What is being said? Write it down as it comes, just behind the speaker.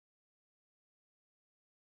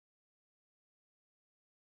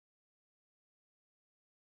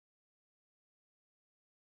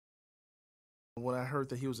When I heard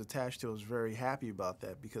that he was attached to it, I was very happy about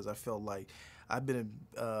that because I felt like I've been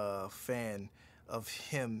a fan of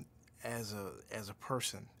him as a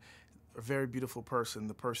person. A very beautiful person,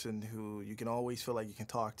 the person who you can always feel like you can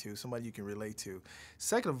talk to, somebody you can relate to.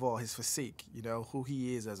 Second of all, his physique, you know, who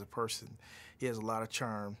he is as a person. He has a lot of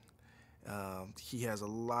charm. He has a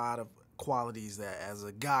lot of qualities that as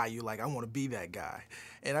a guy, you're like, I want to be that guy.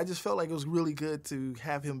 And I just felt like it was really good to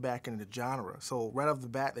have him back in the genre. So right off the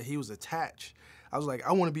bat that he was attached, I was like,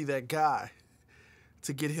 I want to be that guy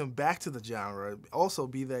to get him back to the genre. Also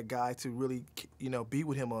be that guy to really, you know, be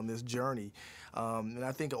with him on this journey. And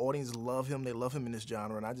I think the audience love him. They love him in this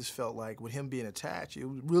genre. And I just felt like with him being attached, it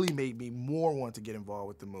really made me more want to get involved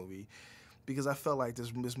with the movie because I felt like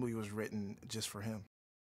this movie was written just for him.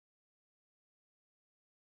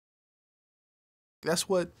 That's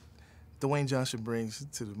what Dwayne Johnson brings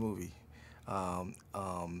to the movie. Um,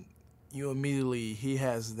 um, he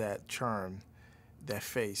has that charm, that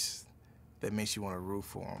face that makes you want to root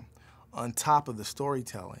for him. On top of the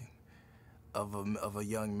storytelling of a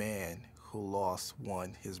young man who lost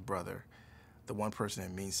his brother, the one person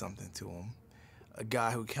that means something to him, a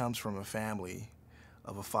guy who comes from a family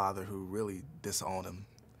of a father who really disowned him,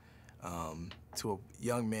 to a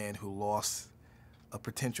young man who lost a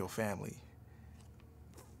potential family.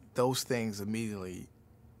 Those things immediately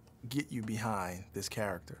get you behind this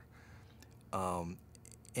character.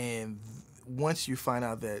 And once you find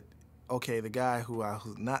out that, okay, the guy who I'm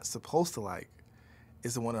not supposed to like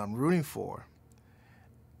is the one I'm rooting for,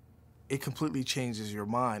 it completely changes your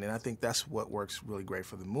mind. And I think that's what works really great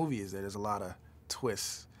for the movie is that there's a lot of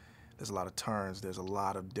twists, there's a lot of turns, there's a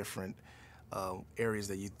lot of different areas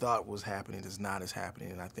that you thought was happening that's not as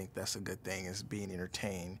happening. And I think that's a good thing, is being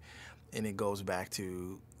entertained. And it goes back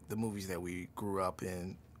to the movies that we grew up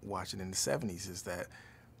in watching in the 70s, is that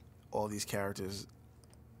all these characters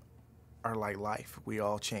are like life. We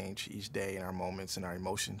all change each day in our moments and our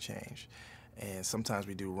emotions change. And sometimes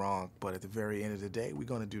we do wrong, but at the very end of the day, we're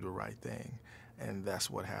gonna do the right thing. And that's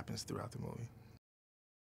what happens throughout the movie.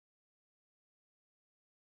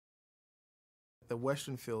 The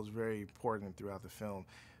Western feel is very important throughout the film.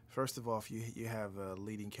 First of all, if you have a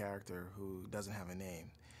leading character who doesn't have a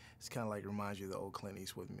name, it's kind of like reminds you of the old Clint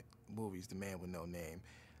Eastwood movies, The Man with No Name.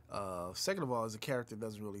 Second of all, is a character that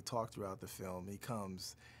doesn't really talk throughout the film. He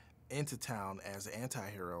comes into town as an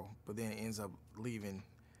anti-hero, but then ends up leaving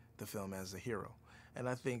the film as a hero. And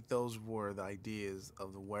I think those were the ideas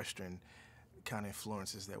of the Western kind of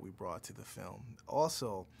influences that we brought to the film.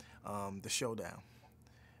 Also, the showdown.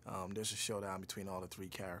 There's a showdown between all the three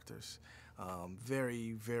characters.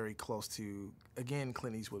 Very, very close to, again,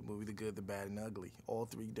 Clint Eastwood movie, The Good, the Bad, and Ugly. All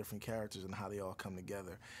three different characters and how they all come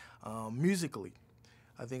together. Musically,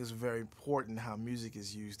 I think it's very important how music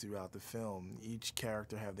is used throughout the film. Each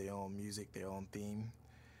character have their own music, their own theme.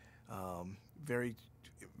 Very,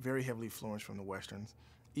 very heavily influenced from the Westerns.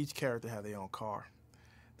 Each character have their own car,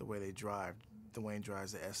 the way they drive. Dwayne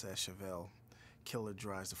drives the SS Chevelle. Killer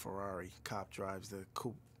drives the Ferrari. Cop drives the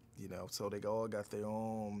coupe. You know, so they all got their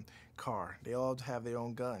own car. They all have their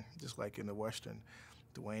own gun, just like in the Western.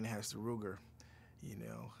 Dwayne has the Ruger, you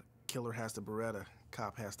know. Killer has the Beretta.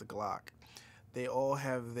 Cop has the Glock. They all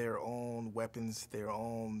have their own weapons, their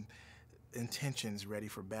own intentions ready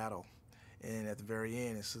for battle. And at the very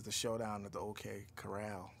end, it's just the showdown at the OK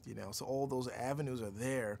Corral, you know. So all those avenues are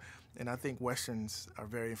there, and I think Westerns are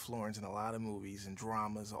very influenced in a lot of movies and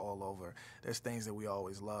dramas all over. There's things that we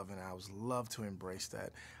always love, and I always love to embrace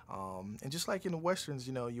that. And just like in the Westerns,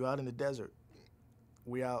 you know, you out in the desert.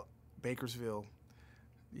 We out Bakersville,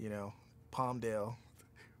 you know, Palmdale.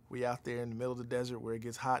 We out there in the middle of the desert where it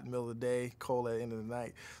gets hot in the middle of the day, cold at the end of the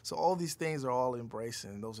night. So all these things are all embraced,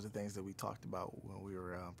 and those are the things that we talked about when we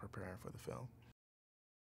were preparing for the film.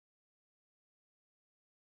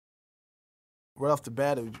 Right off the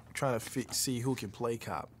bat, we're trying to see who can play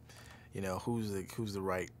cop. You know, who's the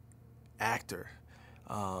right actor.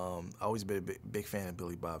 I always been a big fan of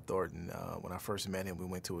Billy Bob Thornton. When I first met him, we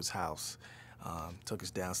went to his house. Took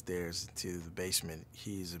us downstairs to the basement.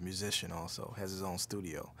 He's a musician also, has his own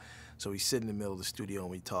studio. So we sit in the middle of the studio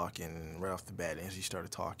and we talking, and right off the bat, as he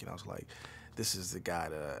started talking, I was like, this is the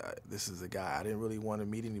guy. I didn't really want to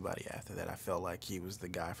meet anybody after that. I felt like he was the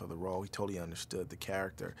guy for the role. He totally understood the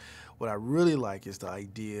character. What I really like is the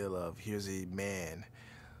idea of here's a man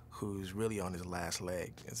who's really on his last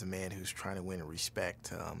leg. It's a man who's trying to win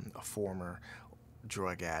respect, a former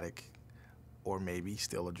drug addict, or maybe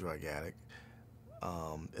still a drug addict.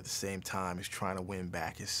 At the same time, he's trying to win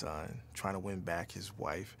back his son, trying to win back his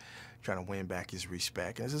wife, trying to win back his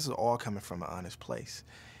respect. And this is all coming from an honest place.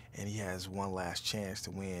 and he has one last chance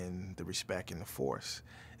to win the respect and the force.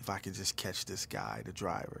 If I could just catch this guy, the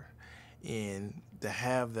driver, and to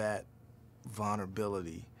have that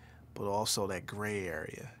vulnerability, but also that gray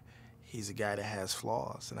area. He's a guy that has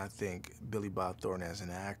flaws, and I think Billy Bob Thornton, as an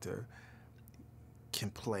actor, can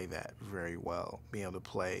play that very well. Being able to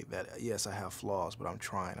play that, yes, I have flaws, but I'm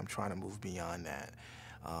trying. I'm trying to move beyond that.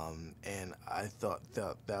 And I thought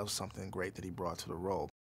that was something great that he brought to the role.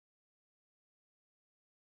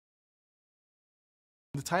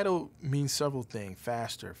 The title means several things.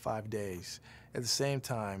 Faster, 5 days. At the same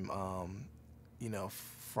time,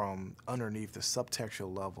 from underneath the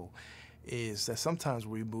subtextual level, is that sometimes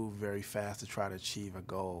we move very fast to try to achieve a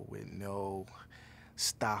goal with no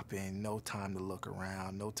stopping, no time to look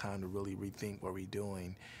around, no time to really rethink what we're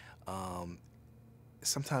doing.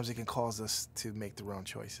 Sometimes it can cause us to make the wrong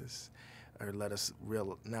choices or let us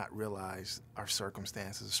not realize our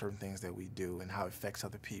circumstances, certain things that we do, and how it affects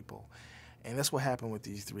other people. And that's what happened with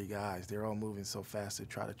these three guys. They're all moving so fast to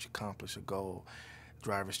try to accomplish a goal.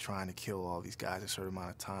 Drivers trying to kill all these guys in a certain amount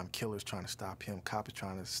of time. Killers trying to stop him. Cops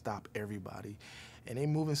trying to stop everybody. And they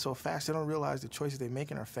moving so fast, they don't realize the choices they're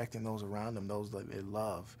making are affecting those around them, those that they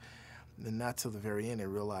love. And not till the very end they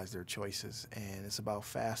realize their choices. And it's about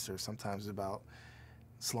faster. Sometimes it's about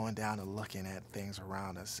slowing down and looking at things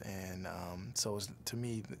around us. And so to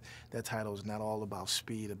me, that title is not all about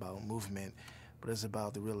speed, about movement, but it's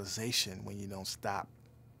about the realization when you don't stop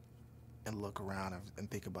and look around and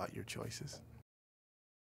think about your choices.